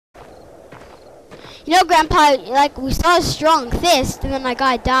You know, Grandpa, like, we saw a strong fist, and then my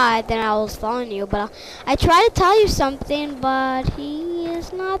guy died, then I was following you, but I tried to tell you something, but he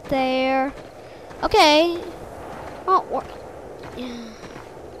is not there. Okay. Oh, yeah.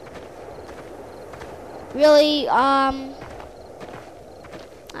 Really, yeah.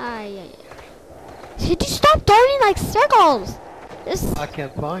 Could you stop darting like circles? I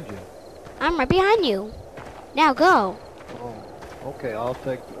can't find you. I'm right behind you. Now go. Oh, okay, I'll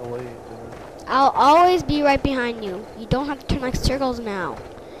take the lead. I'll always be right behind you. You don't have to turn like circles now.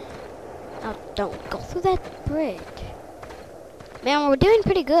 Now don't go through that bridge. Man, we're doing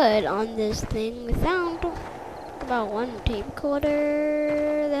pretty good on this thing. We found about one tape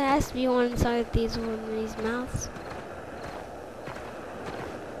recorder. There has to be one inside these mouths.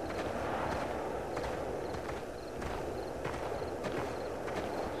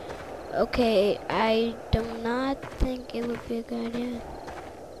 Okay, I do not think it would be a good idea.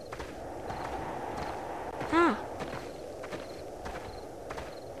 Ah.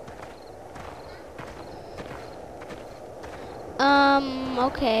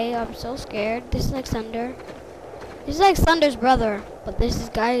 Okay, I'm so scared. This is like Thunder. This is like Thunder's brother, but this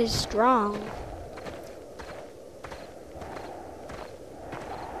guy is strong.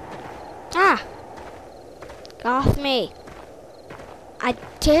 Ah! Get off me. I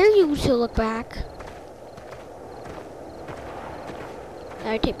dare you to look back.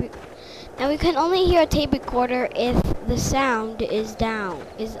 Now we can only hear a tape recorder if the sound is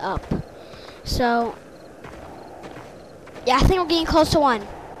up. So, yeah, I think we're getting close to one.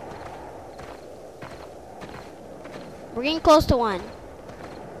 We're getting close to one.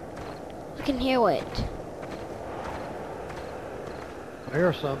 I can hear it. I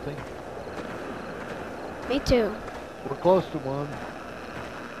hear something. Me too. We're close to one.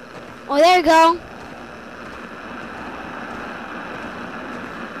 Oh, there you go.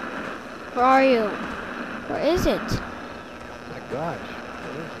 Where are you? Where is it? My gosh.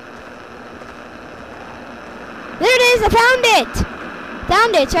 What is it? There it is! I found it!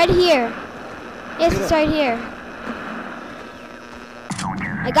 Found it! It's right here. Yes, it's right here.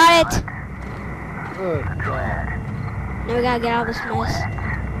 I got it! Good job. Now we gotta get out of this mess.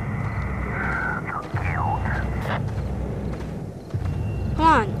 Come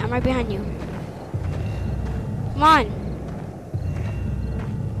on, I'm right behind you. Come on.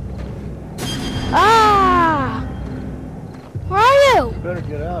 Ah! Where are you? You better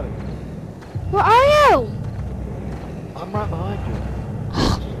get out of here. Where are you? I'm right behind you.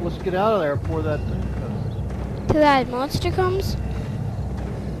 Let's get out of there before that thing comes. Till that monster comes?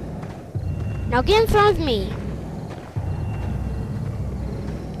 Now get in front of me.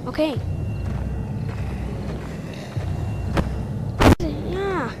 Okay.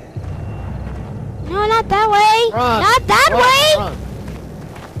 Yeah. No, not that way. Run. Not that way. Run.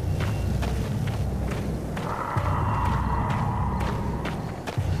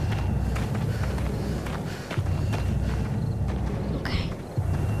 Okay.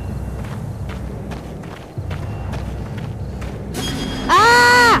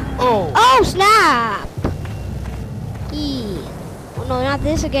 Ah! Oh. Oh, snap! Oh no, not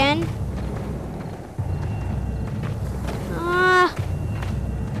this again. Ah.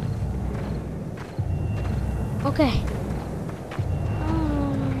 Okay.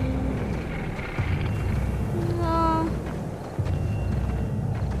 No.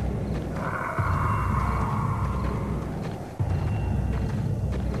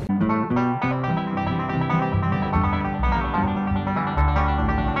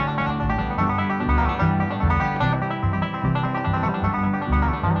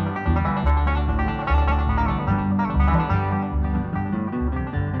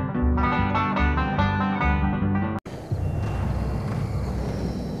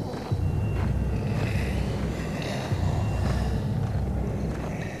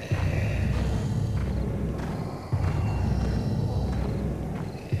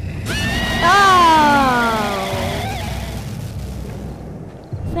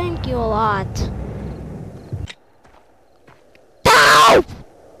 Thank you a lot. No!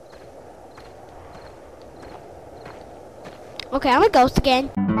 Okay, I'm a ghost again.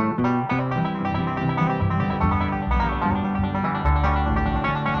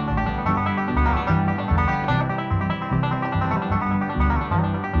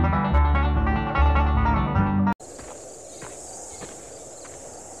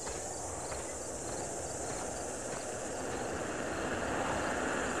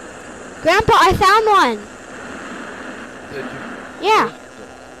 Grandpa, I found one. Did you? Yeah.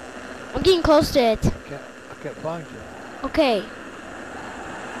 I'm getting close to it. I can't find you. Okay.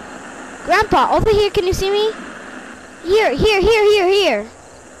 Grandpa, over here, can you see me? Here.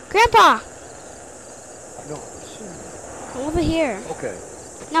 Grandpa! I'm over here. Okay.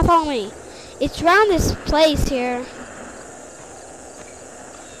 Now follow me. It's around this place here.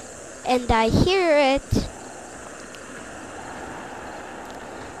 And I hear it.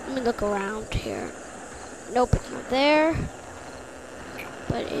 Let me look around here. Nope, it's not there.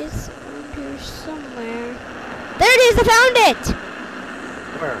 But it's around here somewhere. There it is, I found it!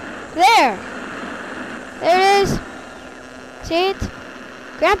 Where? There! There it is. See it?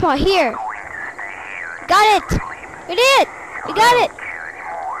 Grandpa, here. Got it! We did it! We got it!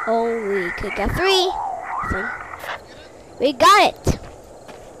 Oh, we could get 3. We got it!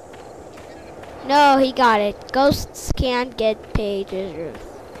 No, he got it. Ghosts can't get pages.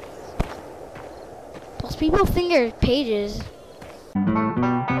 Most people think they're pages.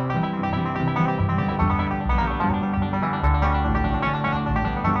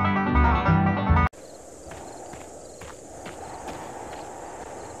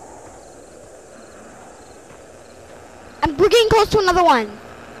 We're getting close to another one.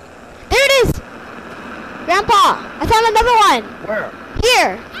 There it is! Grandpa, I found another one. Where?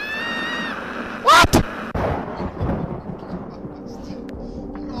 Here. What?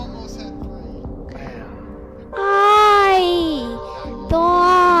 You almost had 3. Man.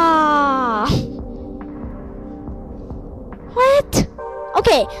 What?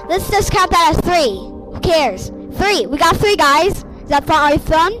 Okay, let's just count that as 3. Who cares? 3. We got 3, guys. Is that fun? Are you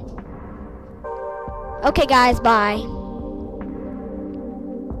fun? Okay, guys, bye.